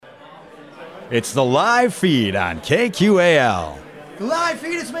It's the live feed on KQAL. The live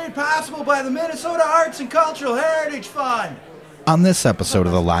feed is made possible by the Minnesota Arts and Cultural Heritage Fund. On this episode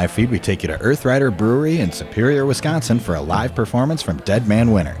of the live feed, we take you to Earth Rider Brewery in Superior, Wisconsin for a live performance from Dead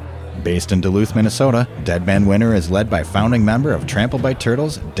Man Winter. Based in Duluth, Minnesota, Dead Man Winter is led by founding member of Trampled by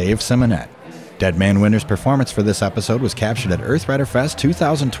Turtles, Dave Simonett. Dead Man Winter's performance for this episode was captured at Earth Rider Fest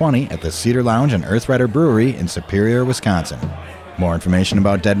 2020 at the Cedar Lounge and Earth Rider Brewery in Superior, Wisconsin. More information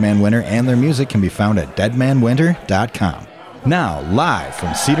about Dead Man Winter and their music can be found at deadmanwinter.com. Now, live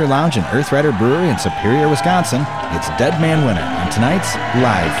from Cedar Lounge and Earth Rider Brewery in Superior, Wisconsin, it's Dead Man Winter on tonight's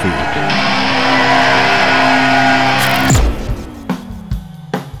live feed.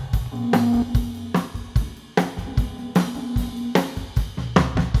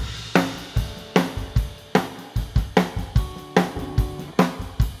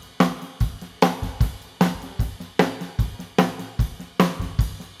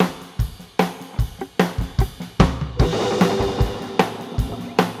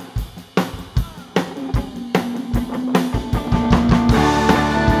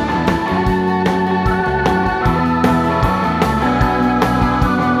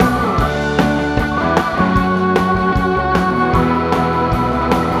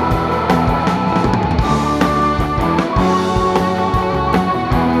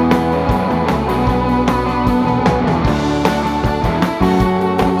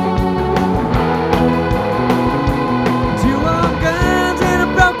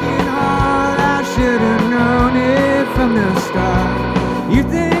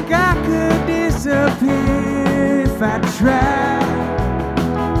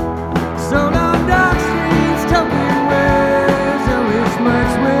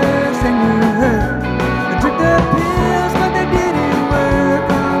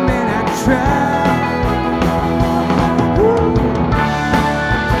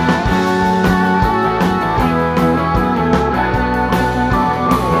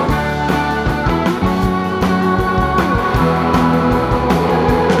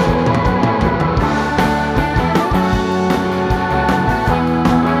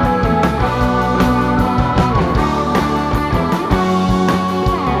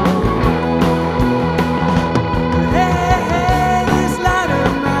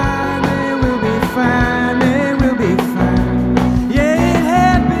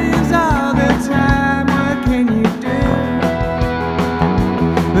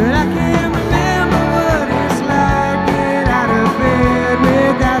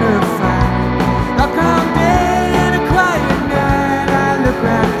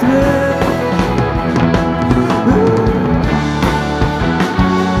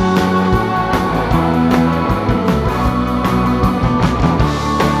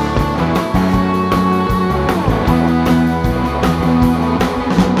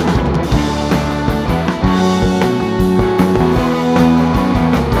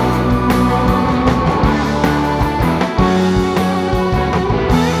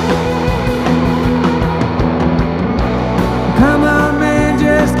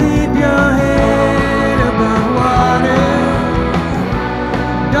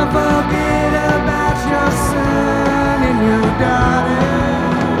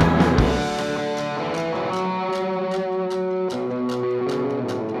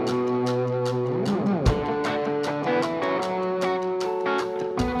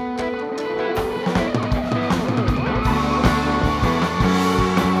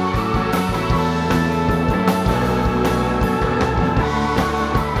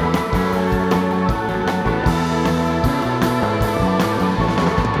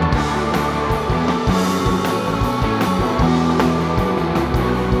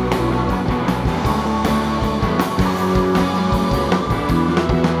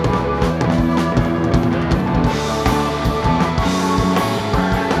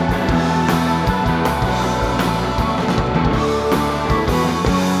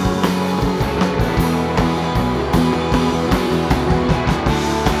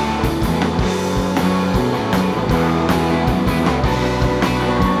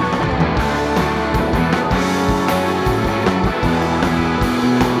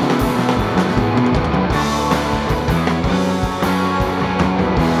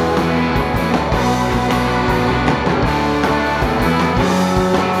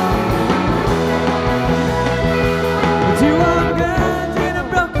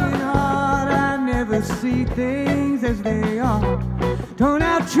 See things as they are, torn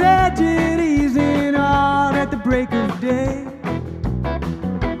out tragedies in art at the break of day.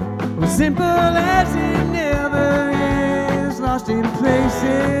 As simple as it never is, lost in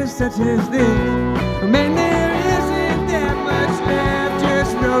places such as this. Man, there isn't that much left,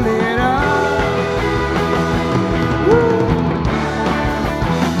 just roll it on.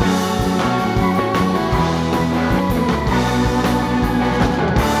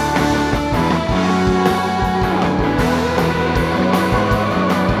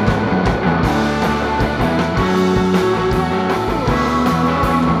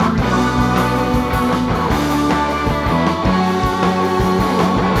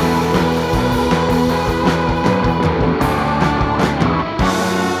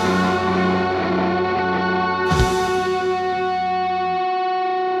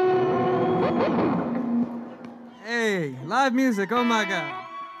 Live music, oh my God.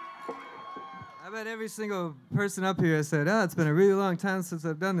 I bet every single person up here said, it's been a really long time since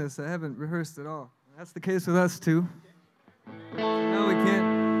I've done this. I haven't rehearsed at all. That's the case with us, too. No, we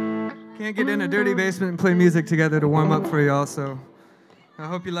can't get in a dirty basement and play music together to warm up for y'all, so I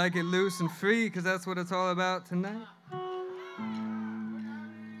hope you like it loose and free, because that's what it's all about tonight.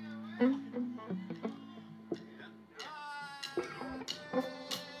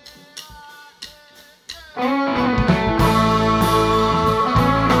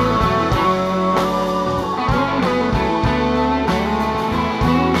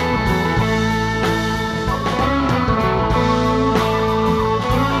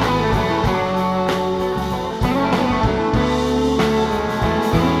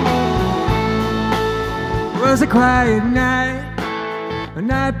 It was a quiet night, a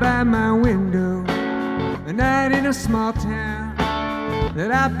night by my window, a night in a small town that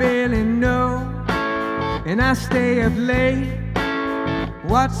I barely know. And I stay up late,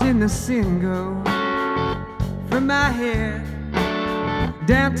 watching the sun go from my head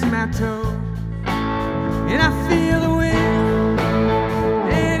down to my toe. And I feel the wind,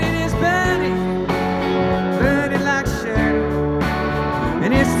 and it is burning, burning like shadow.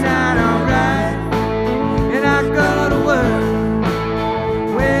 And it's not alright. I go to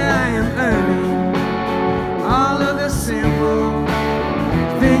work where I am earning all of the simple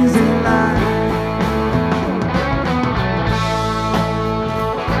things in life.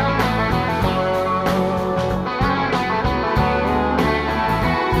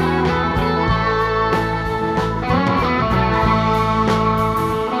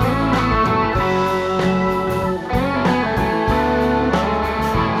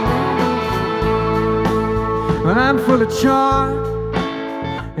 Well, I'm full of charm,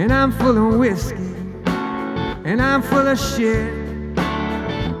 and I'm full of whiskey, and I'm full of shit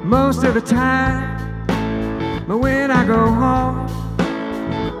most of the time. But when I go home,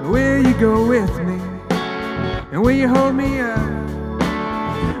 will you go with me? And will you hold me up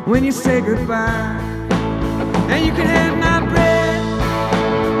when you say goodbye? And you can have my bread,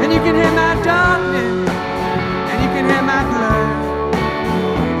 and you can have my darkness, and you can have my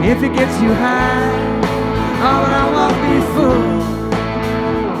blood if it gets you high. Oh, but I won't be fooled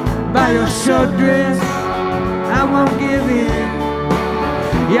by your short dress. I won't give in.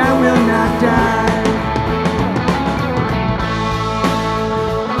 Yeah, I will not die.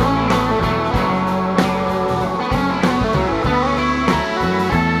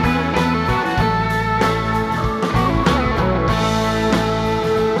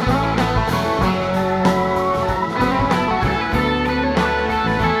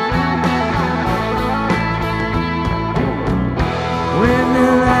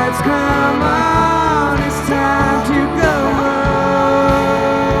 Come on, it's time to go home.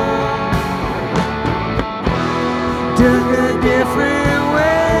 Took a different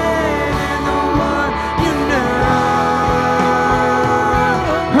way than the one you know.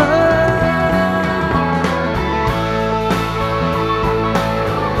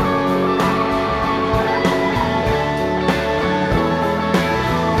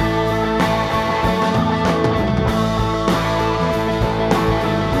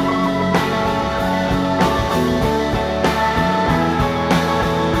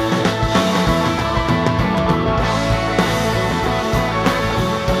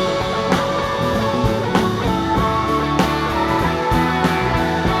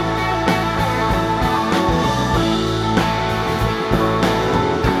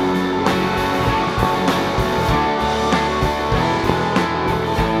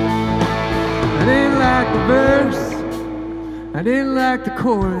 I didn't like the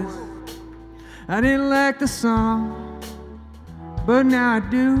chorus, I didn't like the song, but now I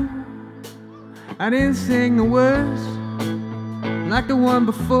do. I didn't sing the words like the one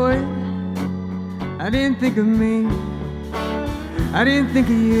before it. I didn't think of me, I didn't think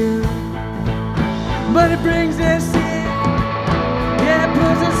of you, but it brings us in, yeah, it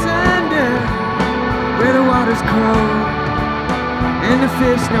pulls us under, where the water's cold, and the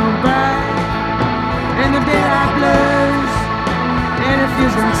fish don't bite, and the daylight blurs, and it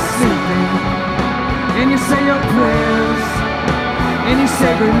feels like sleeping. And you say your prayers, and you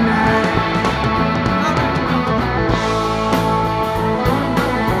say goodnight.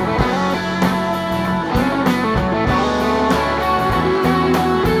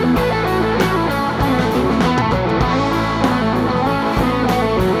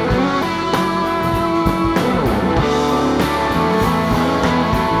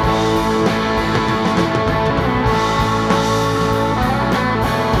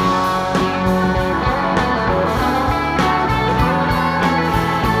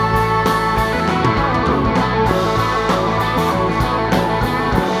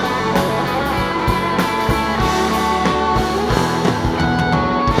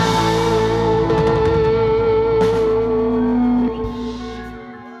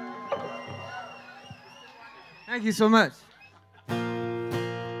 you so much.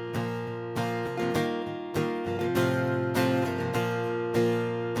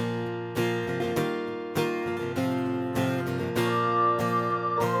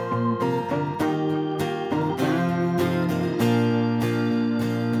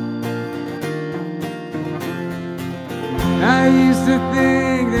 I used to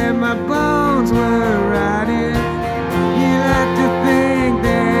think that my bones were rotting. You like to think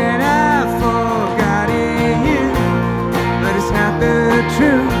that I forgot it, but it's not the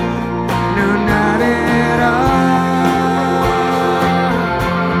truth. No, not at all.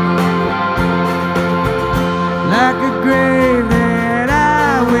 Like a grave that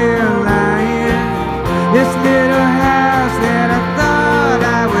I will lie in. This little house that I thought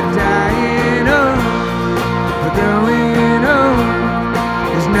I would die in. Oh, we're growing old.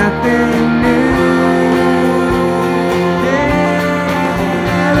 There's nothing new.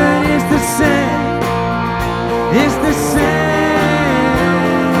 Yeah, but it's the same. It's the same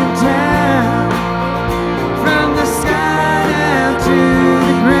town. From the sky down to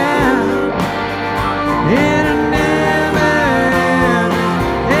the ground. It'll never,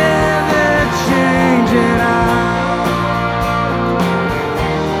 ever change at all.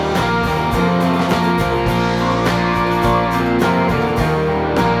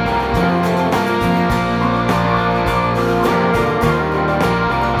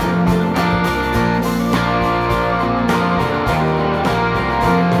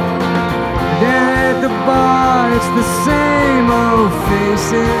 Down at the bar, it's the same old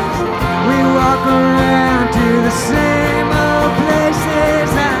faces. We walk around to the same old places.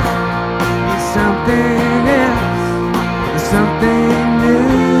 I need something else, something new.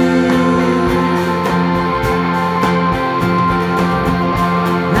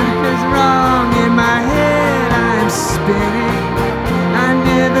 Nothing's wrong in my head, I'm spinning. I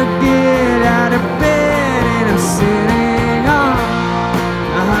never get out of bed and I'm sitting on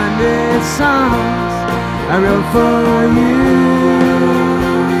 100 songs I wrote for you.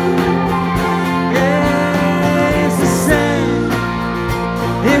 Yeah, it's the same.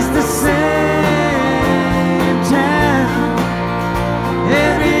 It's the same town.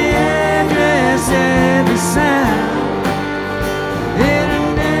 Every address, every sound.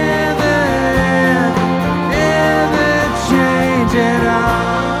 It'll never, ever change at all.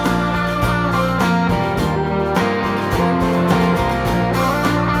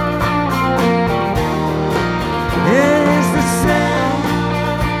 It's the same.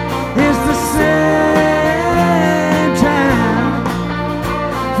 It's the same town.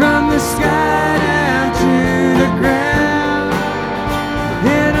 From the sky down to the ground.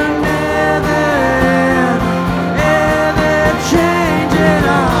 It'll never, ever change at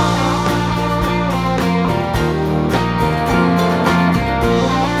all.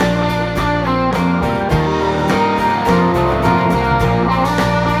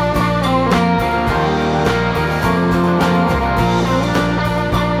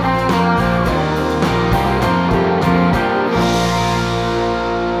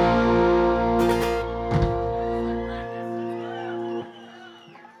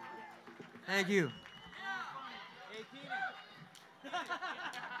 Thank you.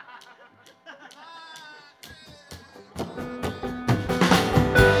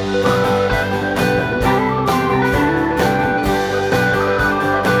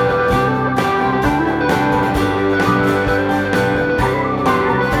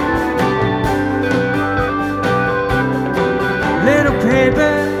 Little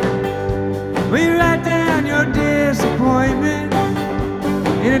paper, will you write down your disappointment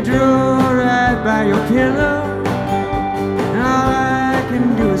in a drawer right by your pillow? And all I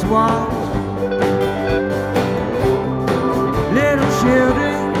can do is watch little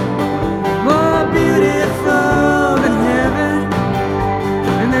children, more beautiful than heaven,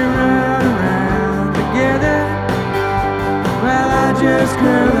 and they run around together while I just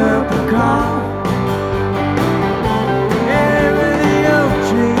curl up and call.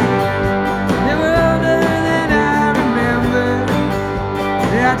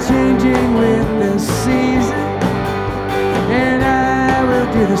 Changing with the season, and I will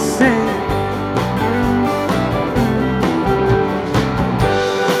do the same.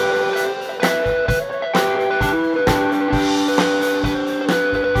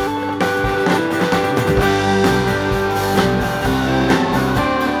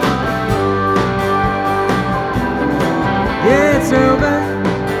 Yeah, it's over,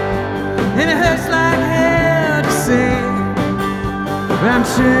 and it hurts like hell to say. I'm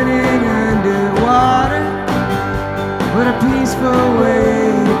sitting underwater. What a peaceful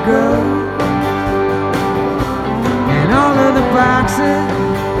way to go. And all of the boxes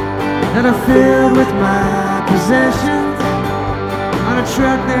that are filled with my possessions on a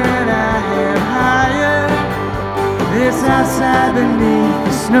truck that I had hired. It's outside beneath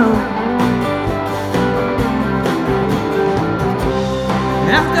the snow.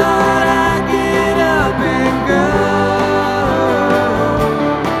 I thought I'd get up and go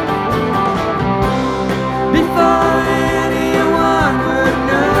before anyone would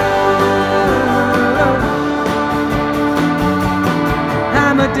know.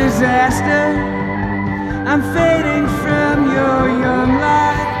 I'm a disaster, I'm fading from your young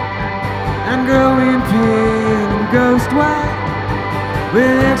light. I'm growing pale and ghost white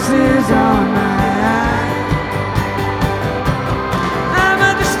with X's on my eyes.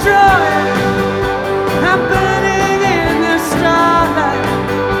 I'm burning in the starlight.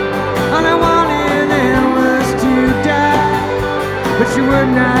 All I wanted then was to die, but you would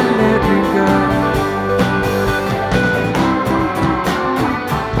not let me go.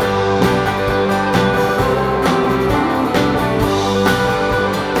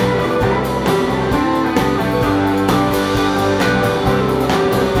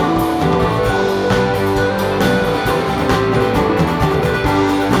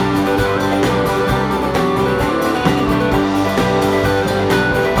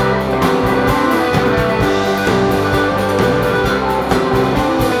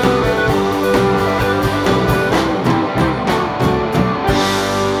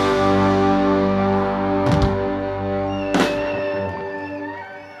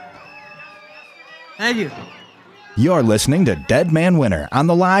 Thank you. You're listening to Dead Man Winter on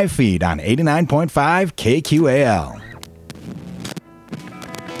the live feed on 89.5 KQAL.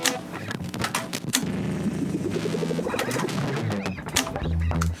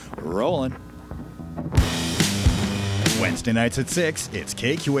 Rolling. Wednesday nights at 6, it's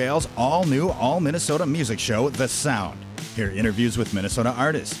KQAL's all-new, all-Minnesota music show, The Sound. Hear interviews with Minnesota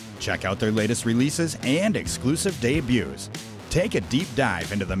artists, check out their latest releases and exclusive debuts. Take a deep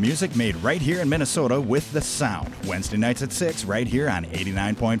dive into the music made right here in Minnesota with The Sound. Wednesday nights at 6, right here on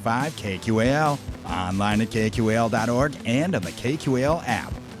 89.5 KQAL, online at kqal.org, and on the KQAL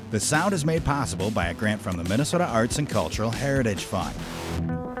app. The Sound is made possible by a grant from the Minnesota Arts and Cultural Heritage Fund.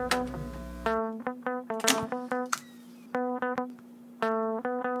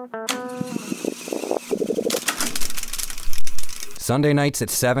 Sunday nights at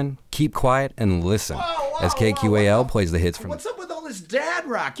 7, keep quiet and listen as KQAL plays the hits from... What's up with all this dad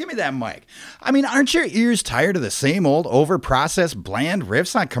rock? Give me that mic. I mean, aren't your ears tired of the same old over-processed, bland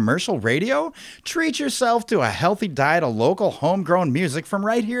riffs on commercial radio? Treat yourself to a healthy diet of local, homegrown music from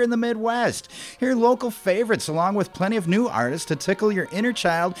right here in the Midwest. Hear local favorites along with plenty of new artists to tickle your inner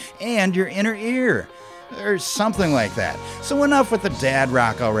child and your inner ear. Or something like that. So enough with the dad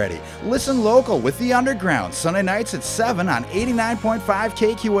rock already. Listen local with The Underground, Sunday nights at 7 on 89.5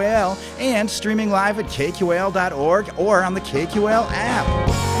 KQAL and streaming live at kqal.org or on the KQAL app.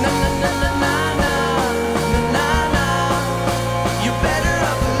 Na, na, na, na, na, na, na, na. You better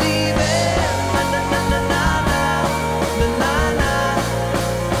believe it. Na, na, na, na, na, na, na, na.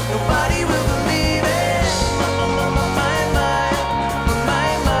 Nobody will believe it.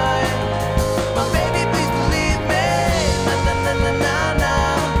 My, baby, please believe me. Na, na, na, na, na,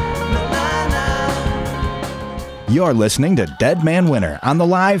 na, na. You're listening to Dead Man Winter on the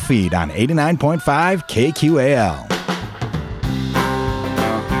live feed on 89.5 KQAL.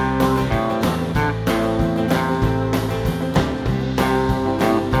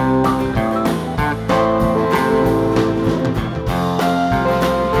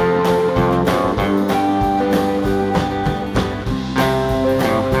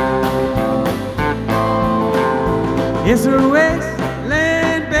 It's a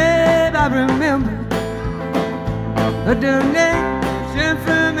wasteland, babe, I remember. A donation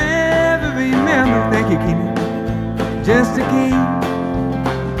from every member. Thank you, Keenan. Just to keep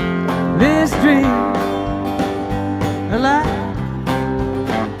this dream alive.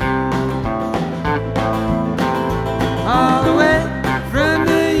 All the way from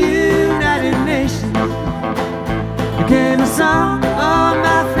the United Nations, there came a song on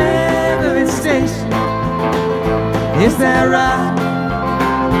my favorite station. It's that rock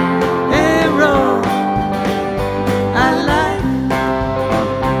and roll I like.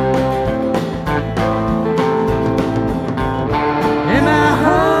 And my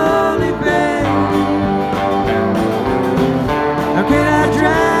holy babe, how can I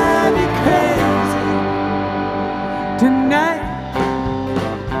drive you crazy tonight?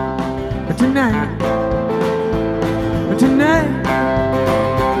 Tonight, tonight,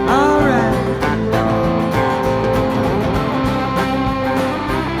 all right.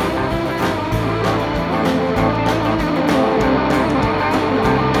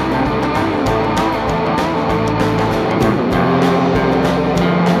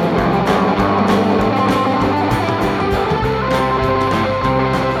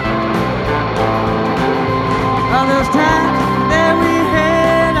 times that we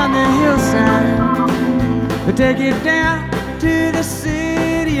had on the hillside, but take it down to the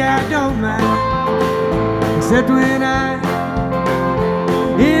city I don't mind, except when I'm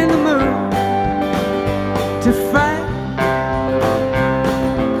in the mood to fight.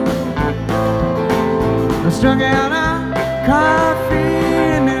 I'm strung out on coffee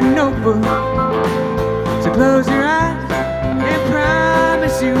and a notebook, so close your eyes and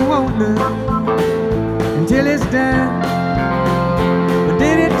promise you won't look until it's done. But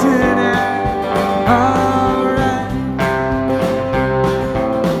did it turn out alright?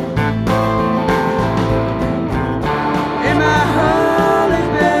 Am I holy,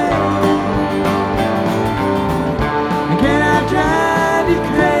 babe? And can I drive you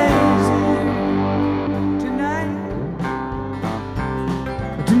crazy tonight?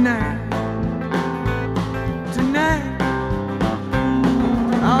 Tonight? Tonight?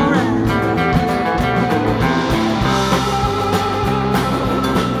 Alright.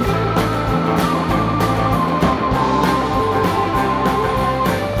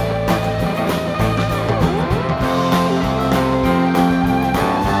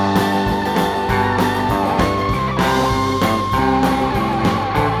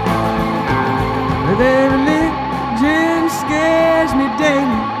 Their religion scares me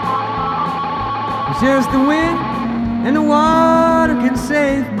daily. It's just the wind and the water can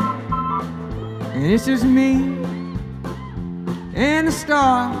save me, and it's just me and the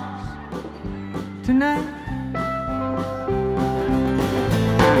stars tonight.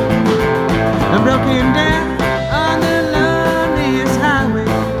 I'm broken down on the loneliest highway,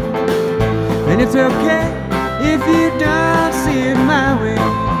 and it's okay if you don't see it my way.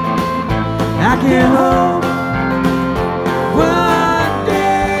 I can hope one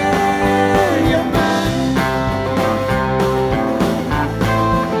day you're mine.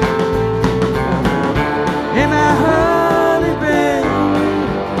 Am I holy, babe?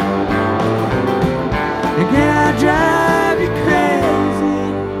 And can I drive you crazy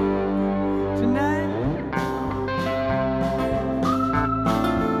tonight?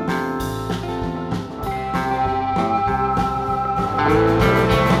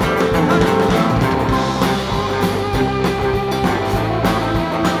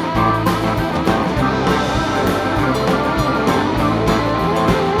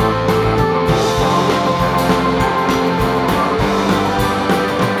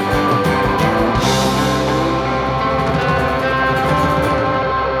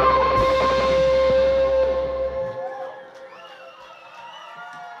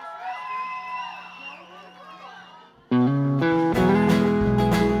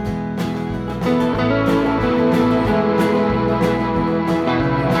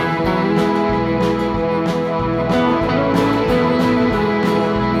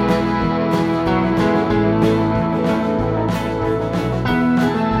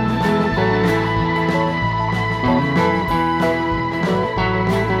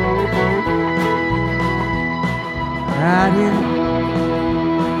 Out here,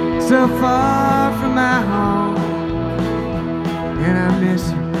 so far from my home, and I miss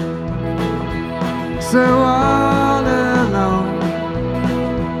you so all alone.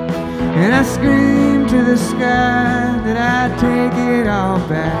 And I scream to the sky that I take it all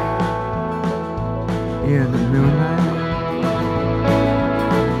back in the moonlight.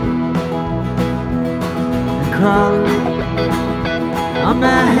 And crawling on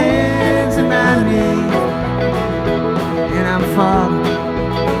my hands and my knees, and I'm falling,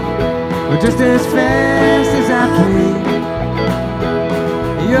 but just as fast as I please.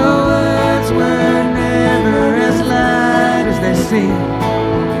 Your words were never as light as they seem,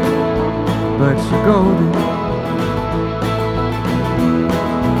 but you're golden.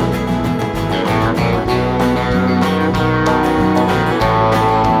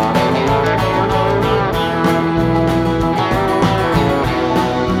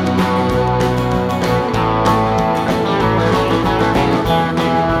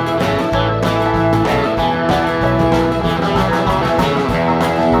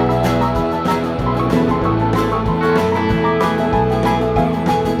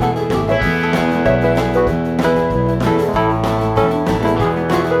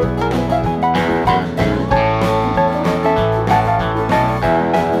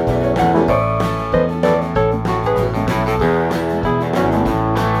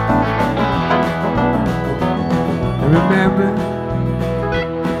 Remember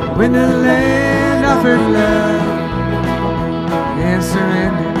when the land offered love and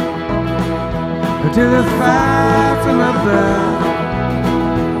surrender to the fire from above?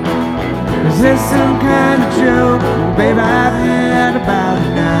 Is this some kind of joke? Babe, I've had about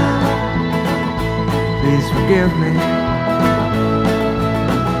enough. Please forget forgive me.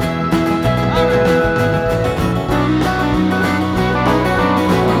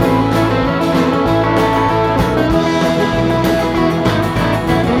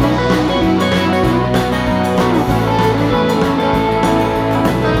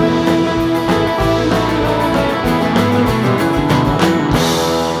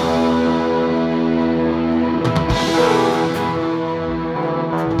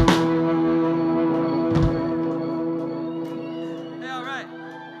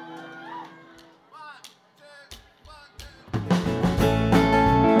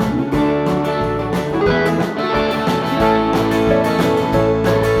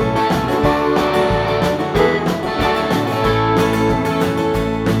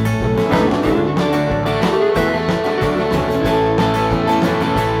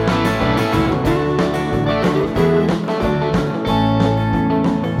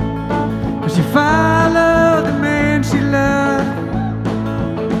 She followed the man she loved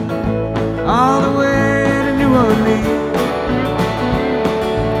all the way to New Orleans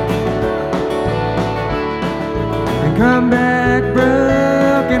and come back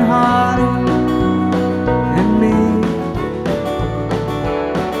broken hearted and mean.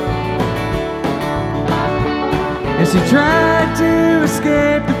 And she tried to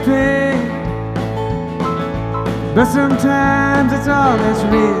escape the pain, but sometimes it's all that's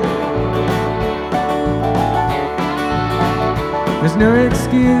real. There's no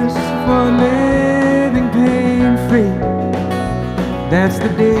excuse for living pain-free. That's the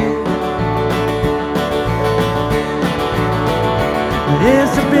deal. But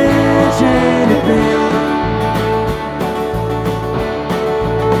it's a bitch, ain't it, babe?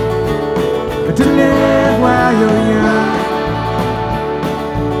 But to live while you're young.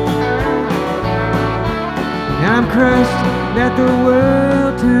 And I'm crushed that the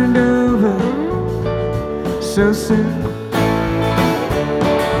world turned over so soon.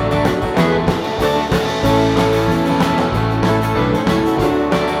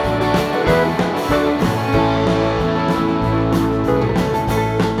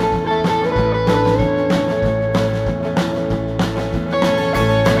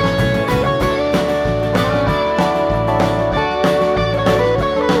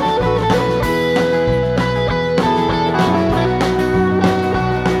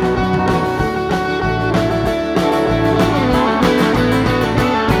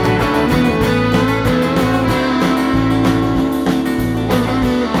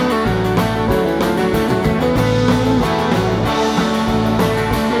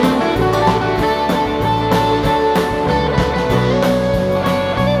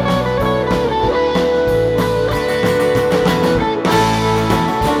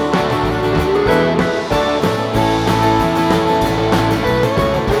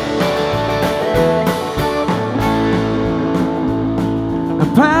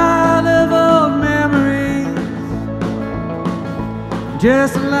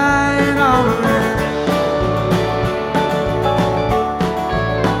 Just lying all around.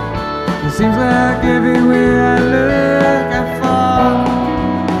 It seems like everywhere I look, I fall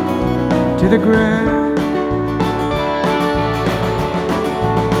to the ground.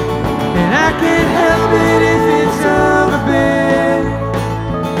 And I can't help it if it's over, babe.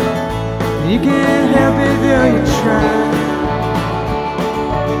 You can't help it though you try.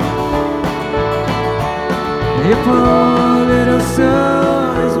 Your poor little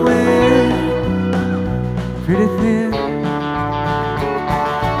soul is wearing pretty thin.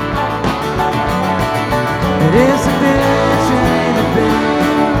 It is a bitch, ain't a bitch.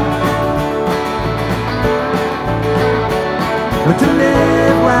 But to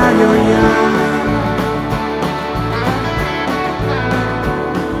live while you're young.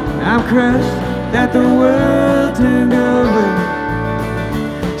 I'm crushed that the world turned over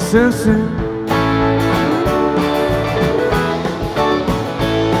so soon.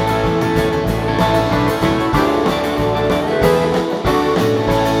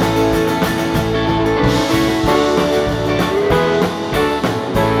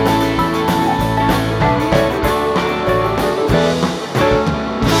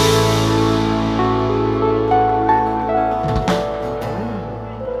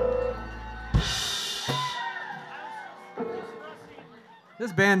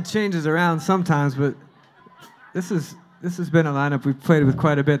 This band changes around sometimes, but this has been a lineup we've played with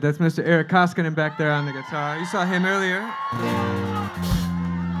quite a bit. That's Mr. Eric Koskinen back there on the guitar. You saw him earlier.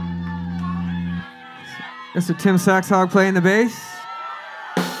 Mr. Tim Saxhog playing the bass,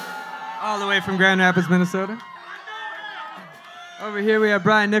 all the way from Grand Rapids, Minnesota. Over here we have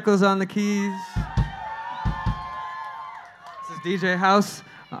Brian Nichols on the keys. This is DJ House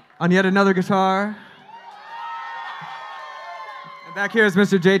on yet another guitar. Back here is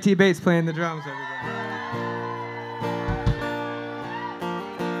Mr. J.T. Bates playing the drums, everybody.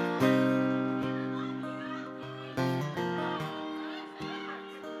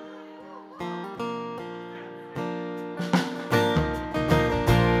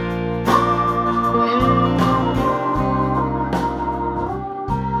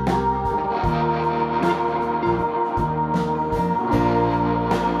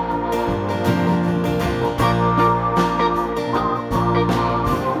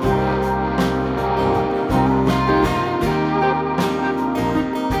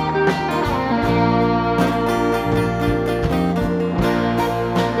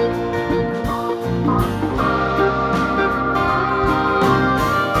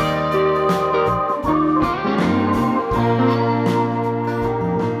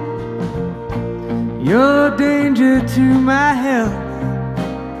 You're a danger to my health.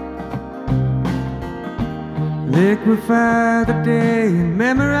 Liquefy the day and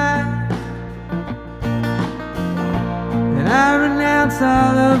memorize. And I renounce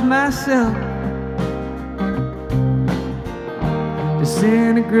all of myself.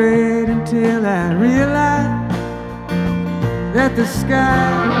 Disintegrate until I realize that the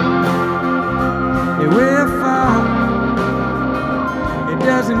sky, it will fall. It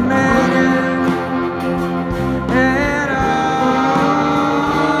doesn't matter at all.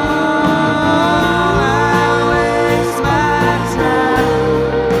 I waste my time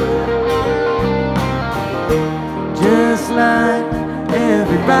just like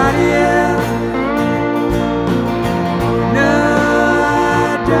everybody else. No,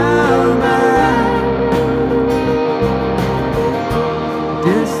 I don't mind.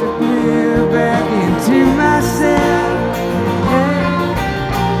 Disappear back into myself.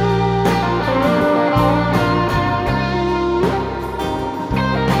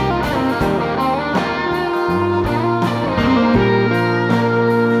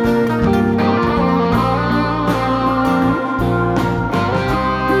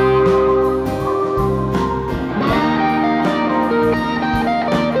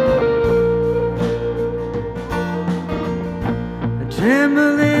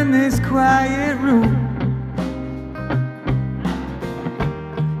 Tremble in this quiet room.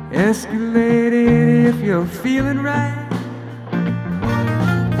 Escalate it if you're feeling right.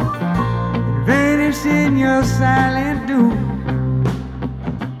 Vanish in your silent doom.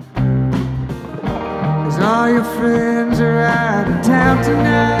 'Cause all your friends are out of town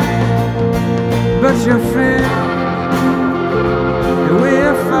tonight. But your friends,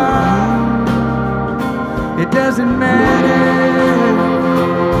 we're far. It doesn't matter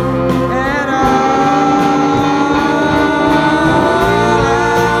at all.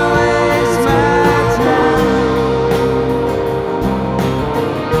 I waste my time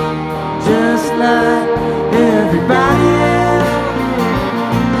just like everybody else.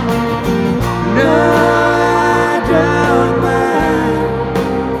 No, I don't mind.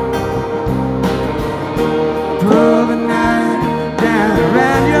 Pull the night down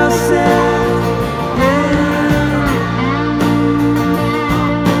around yourself.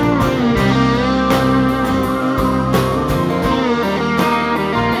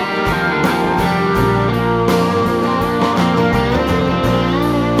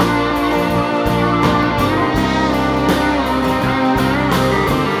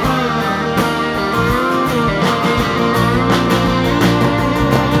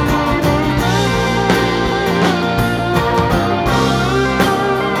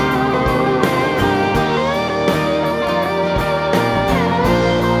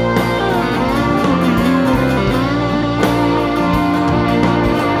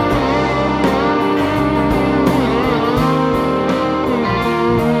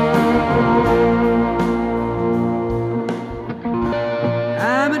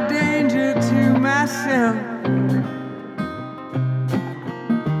 I'm a danger to myself.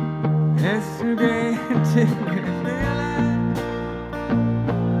 Yesterday until I realize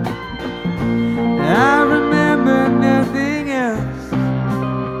I remember nothing else.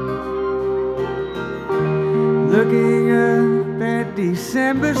 Looking up at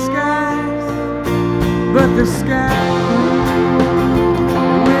December skies, but the sky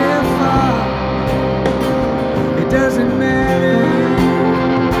will fall. It doesn't matter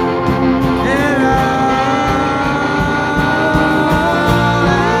at all.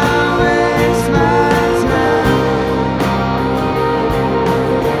 I waste my time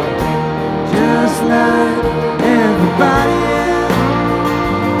just like everybody else.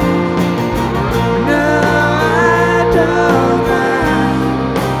 No, I don't mind.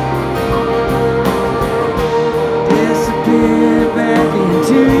 Disappear back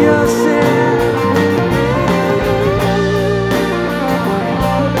into yourself.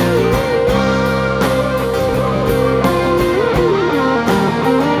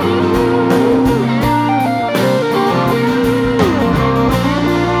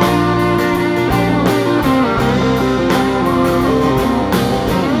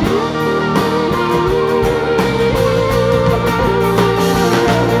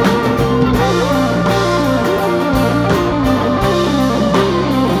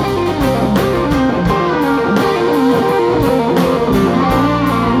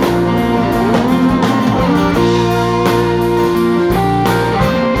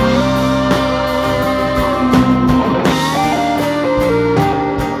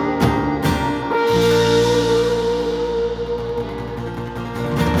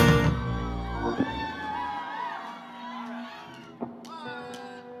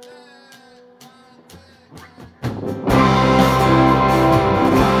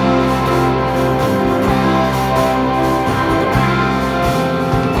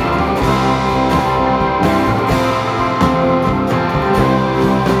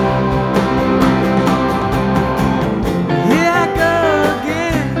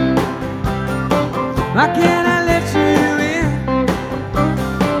 Why can't I let you in?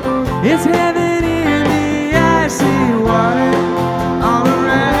 It's heaven in the icy water all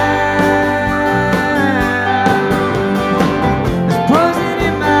around. There's poison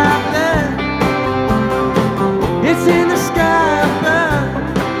in my blood. It's in the sky above.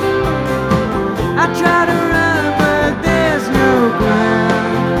 I try to run, but there's no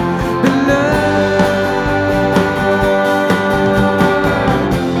ground below.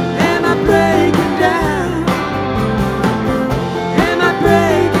 Am I breaking down? Am I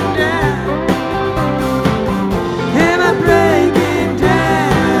breaking down? Am I breaking down?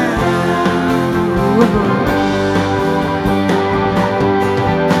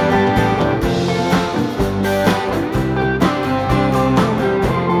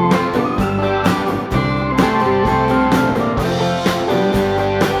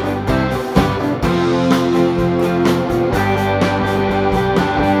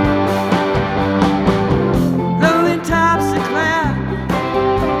 Blowing tops of cloud,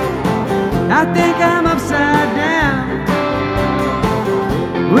 I think I'm upside down.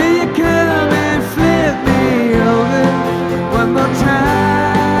 Will you come and flip me over one more time?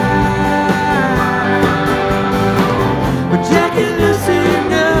 But Jack is loose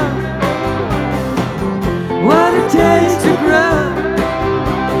enough. What it takes to grow,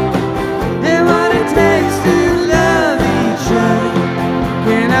 and what it takes to love each other.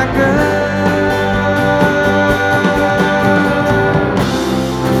 Can I go?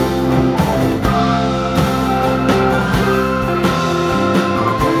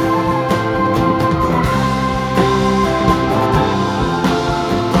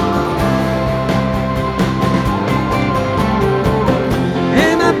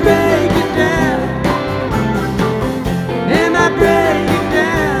 Am I breaking down? Am I breaking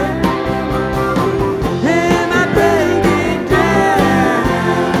down? Am I breaking down?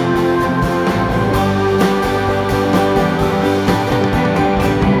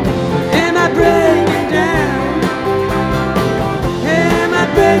 Am I breaking down? Am I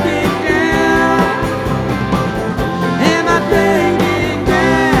breaking down? Am I breaking down?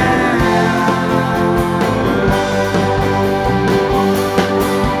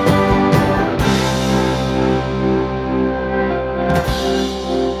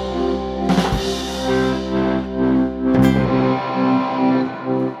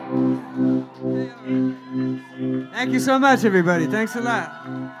 Thank you so much, everybody. Thanks a lot.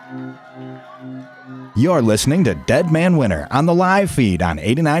 You're listening to Dead Man Winter on the live feed on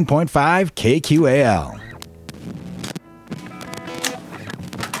 89.5 KQAL.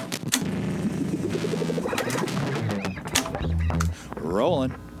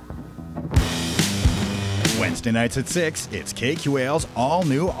 Rolling. Wednesday nights at 6, it's KQAL's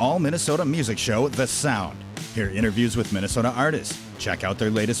all-new, all-Minnesota music show, The Sound. Hear interviews with Minnesota artists, check out their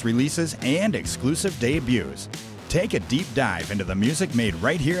latest releases and exclusive debuts. Take a deep dive into the music made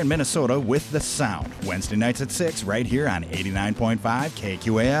right here in Minnesota with The Sound. Wednesday nights at 6, right here on 89.5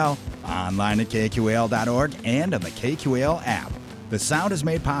 KQAL, online at kqal.org, and on the KQAL app. The Sound is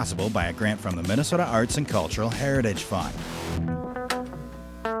made possible by a grant from the Minnesota Arts and Cultural Heritage Fund.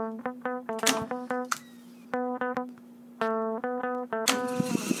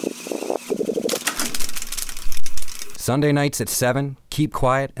 Sunday nights at 7, keep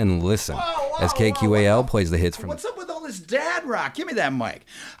quiet and listen as KQAL plays the hits from... What's up with all this dad rock? Give me that mic.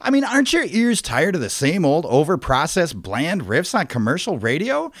 I mean, aren't your ears tired of the same old over-processed bland riffs on commercial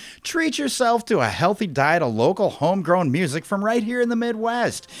radio? Treat yourself to a healthy diet of local homegrown music from right here in the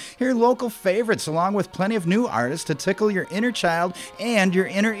Midwest. Hear local favorites along with plenty of new artists to tickle your inner child and your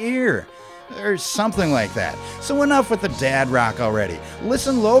inner ear. Or something like that. So enough with the dad rock already.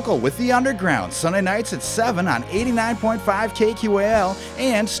 Listen local with The Underground, Sunday nights at 7 on 89.5 KQAL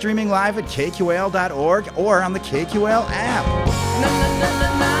and streaming live at kqal.org or on the KQAL app. Na na na na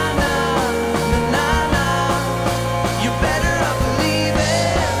na na na na. You better believe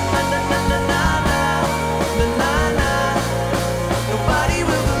it. Na na na na na na na na. Nobody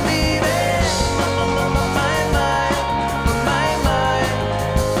will believe it.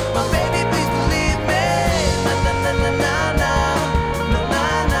 My baby, please believe me. Na na na na na na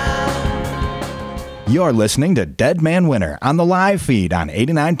na na. You're listening to Dead Man Winter on the live feed on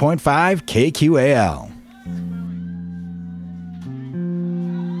 89.5 KQAL.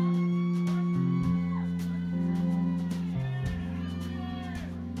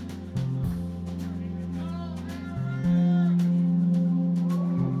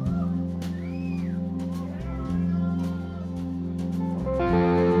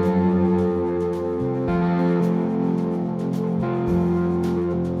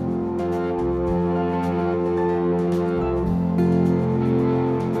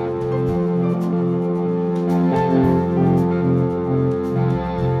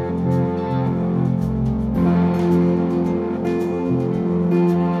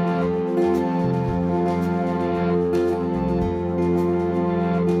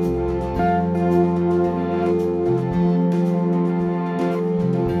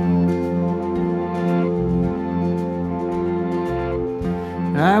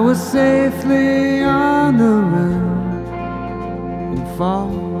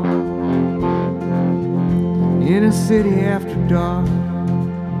 in a city after dark.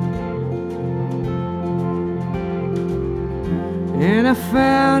 And I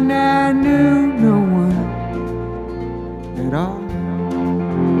found I knew no one at all.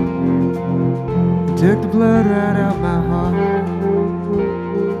 Took the blood right out my heart.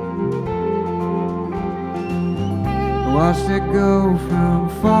 I watched it go from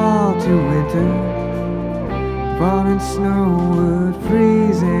fall to winter. Falling snow would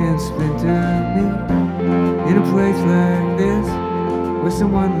freeze and splinter me. In a place like this, with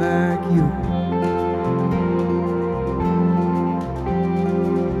someone like you.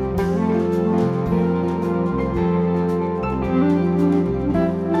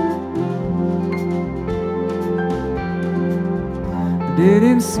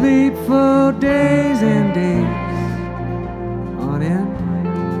 Didn't sleep for days and days on end.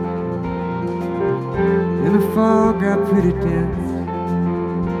 And the fog got pretty dense.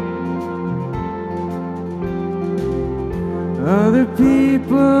 Other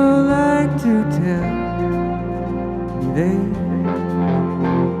people like to tell me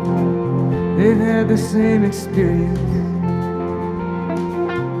they've had the same experience.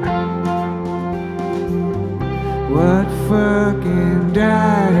 What fucking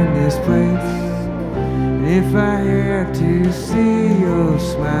died in this place? And if I had to see your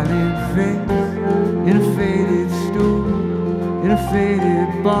smiling face in a faded stool, in a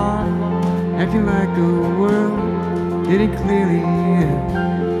faded bar, acting like the world didn't clearly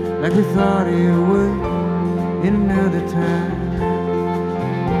end, like we thought it would in another time.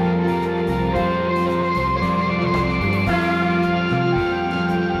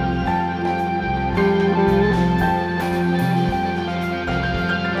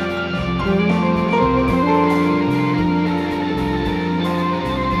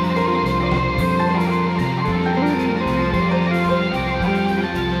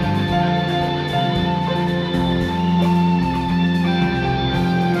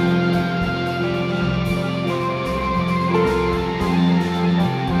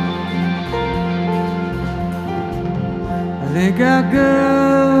 I think I'll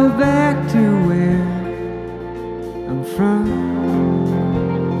go back to where I'm from.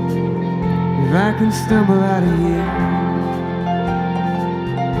 If I can stumble out of here,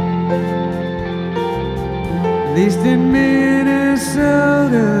 at least in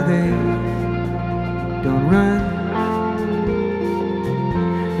Minnesota they don't run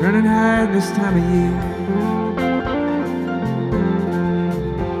and hide this time of year.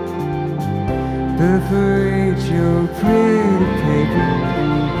 Perforate your pretty paper,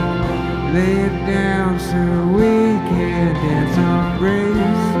 lay it down so we can dance on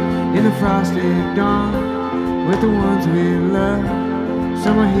graves in the frosted dawn with the ones we love.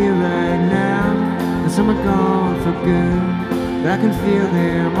 Some are here right now and some are gone for good, but I can feel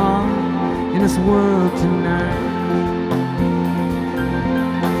them all in this world tonight.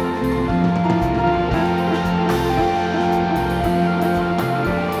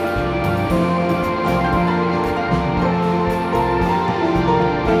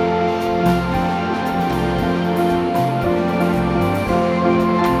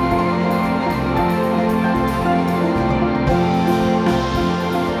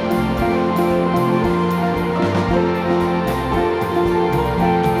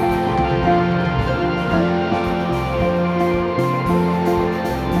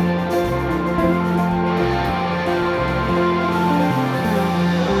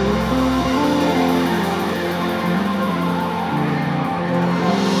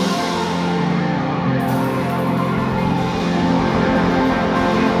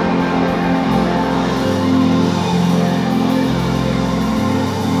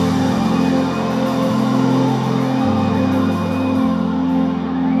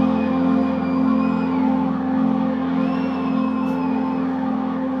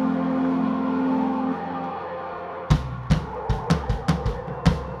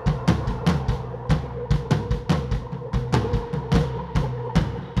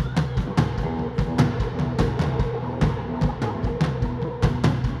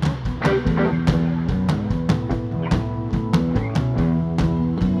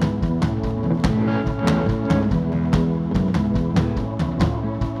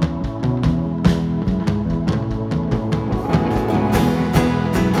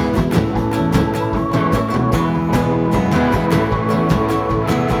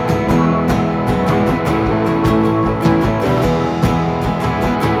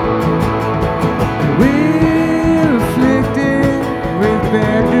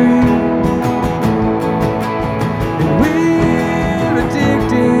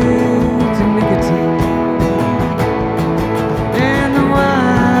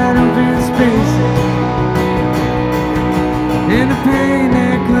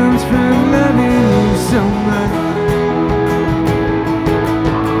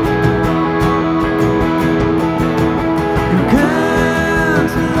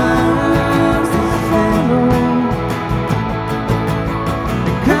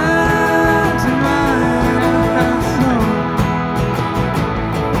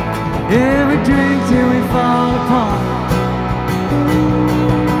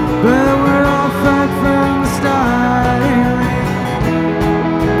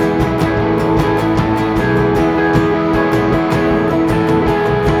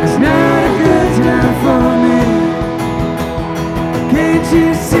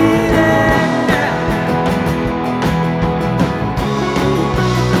 you see that now?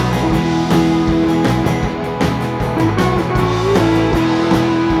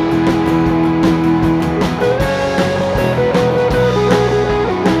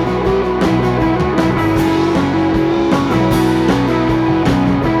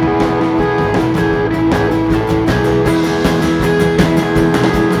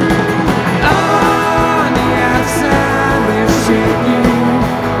 On the outside we're shaking,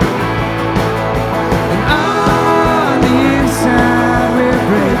 and on the inside we're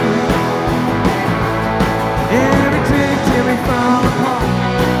breaking. Every day till we fall apart,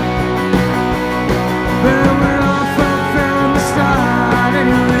 but we're all from the start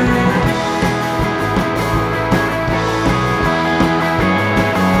anyway.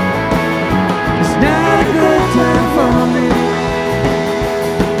 It's not a good time for me.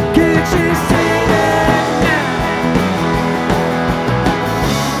 Can't you see that now?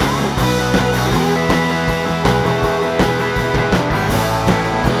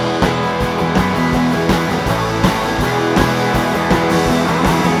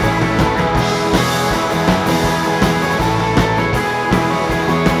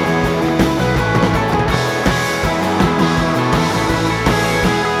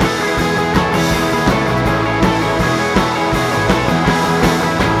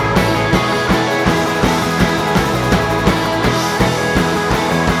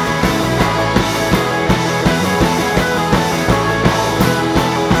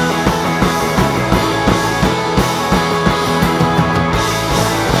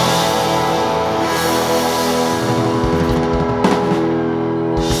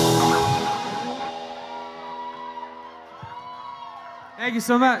 Thank you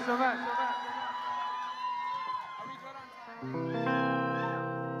so much. All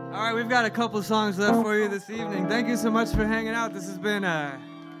right, we've got a couple songs left for you this evening. Thank you so much for hanging out. This has been it's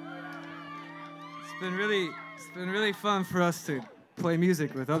been really fun for us to play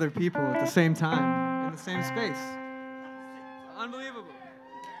music with other people at the same time in the same space. Unbelievable.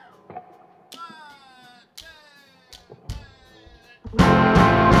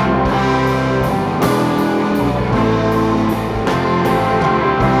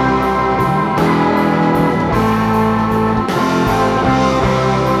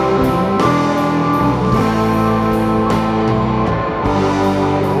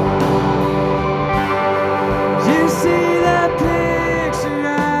 You see the picture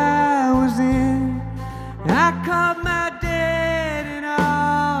I was in? I caught my dad and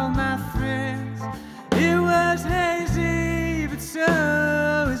all my friends. It was hazy, but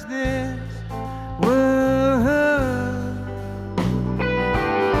so is this. Whoa.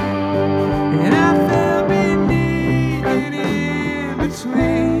 And I fell beneath and in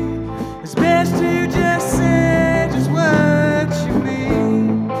between. It's best to just say just what you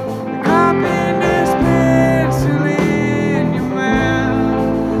mean. The carpenter's pencil in your mouth.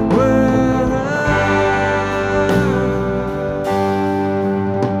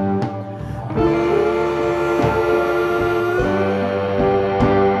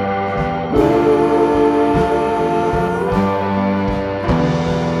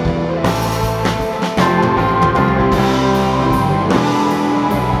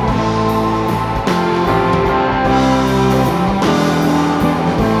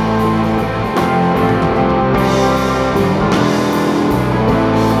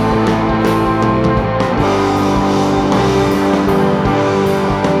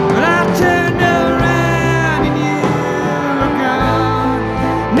 But I turned around and you were gone.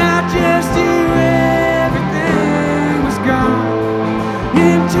 Not just you, everything was gone.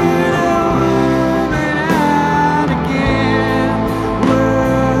 Into the womb and out again.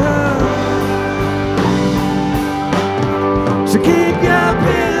 Whoa. So keep your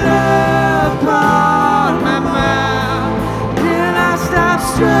pillow upon my mouth till I stop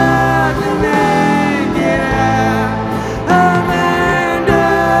struggling and get out over and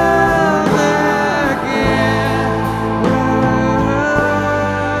over again.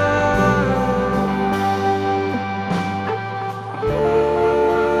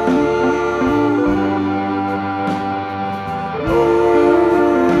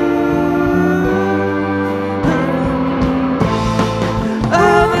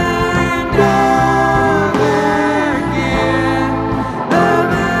 Over and over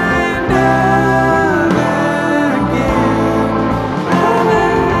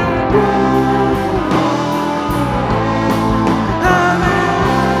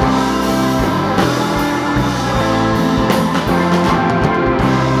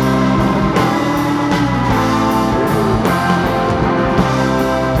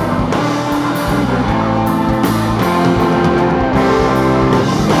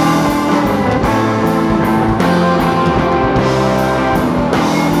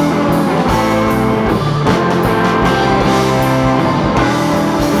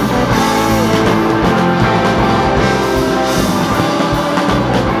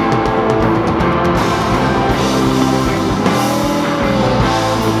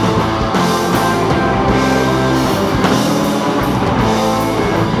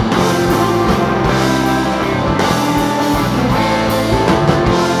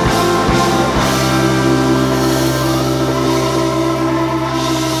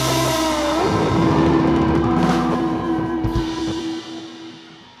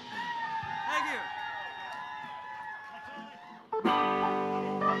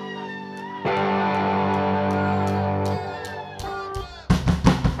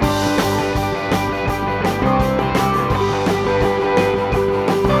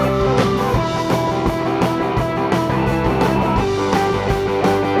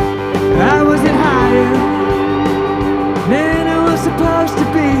I wasn't higher than I was supposed to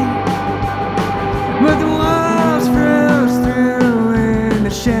be, but the walls froze through and they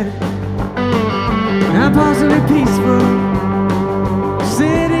shattered. I'm possibly peaceful,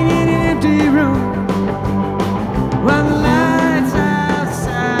 sitting in an empty room, while the lights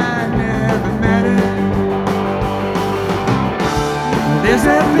outside never matter. There's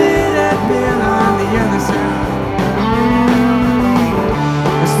a bitter pill on the other side.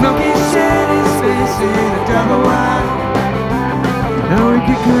 A smoky shed is facing a double wide. Now we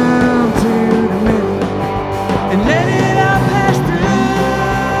could come to the middle and let it all pass through.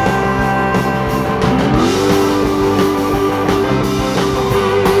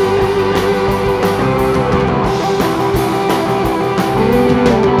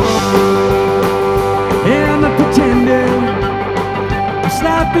 Yeah, I'm a pretender, I'm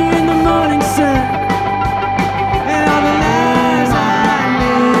sloppy in the morning sun, and all the lies I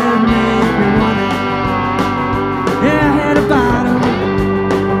live make me wonder. Yeah, I had a bottle,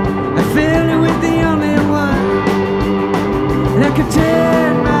 I filled it with the only one, and I could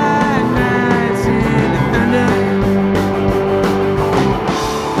turn my nights into thunder.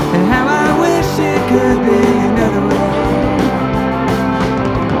 And how I wish it could be another way.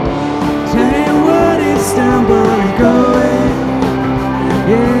 Turning wood and stumble and go away.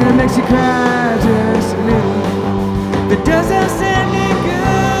 Yeah, it makes you cry just a little, but does us any good?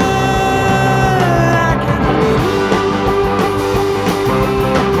 I can't believe it.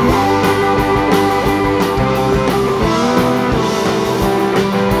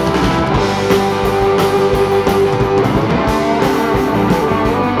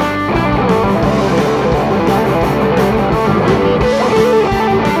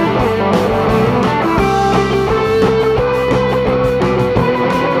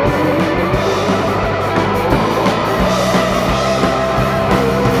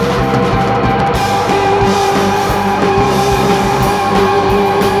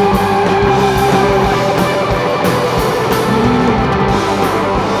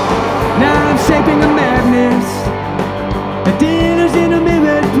 Now I'm shaping a madness, the dealers in a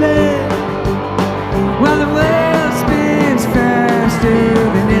mirrored play, while the world spins faster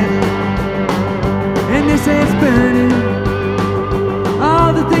than ever. And they say it's burning,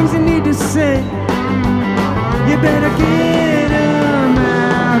 all the things you need to say. You better get them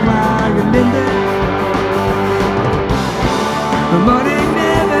out while you're living. The morning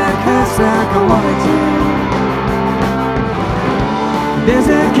never cuts like I wanted to. There's a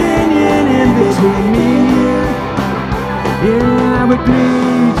canyon in between me and you. Yeah, I would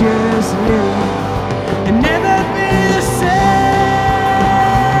bleed just a little and never be the same.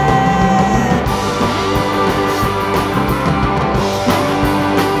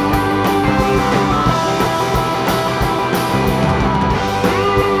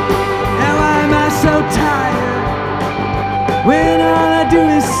 Now why am I so tired when all I do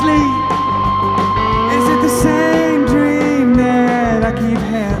is sleep? Is it the same dream that I keep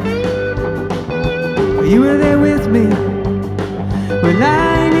having? You were there with me, we're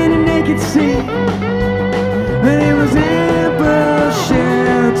lying in a naked sea, but it was ample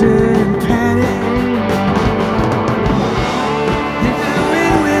shelter and padding. And the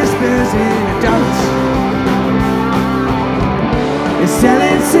wind whispers in the dark, it's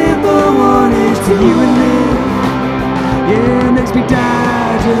selling simple warnings to you and me. Yeah, it makes me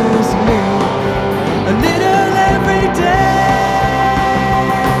die just a little every day.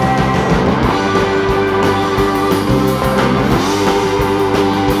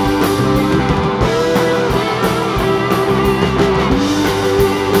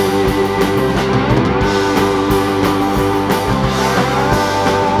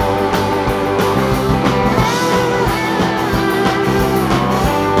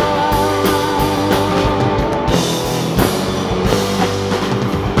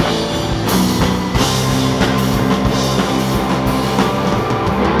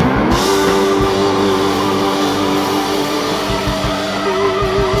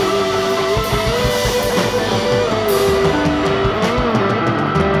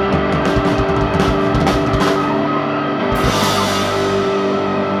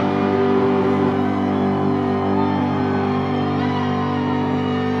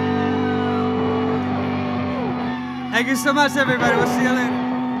 Thank you so much, everybody. We'll see you later.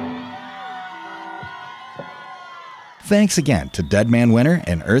 Thanks again to Dead Man Winter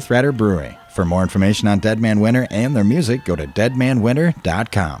and Earth Rider Brewery. For more information on Dead Man Winter and their music, go to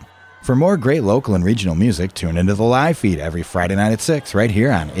deadmanwinter.com. For more great local and regional music, tune into the live feed every Friday night at 6 right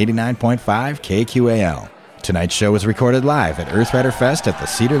here on 89.5 KQAL. Tonight's show was recorded live at Earth Rider Fest at the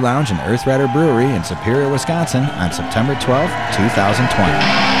Cedar Lounge and Earth Rider Brewery in Superior, Wisconsin on September 12,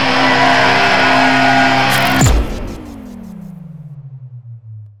 2020.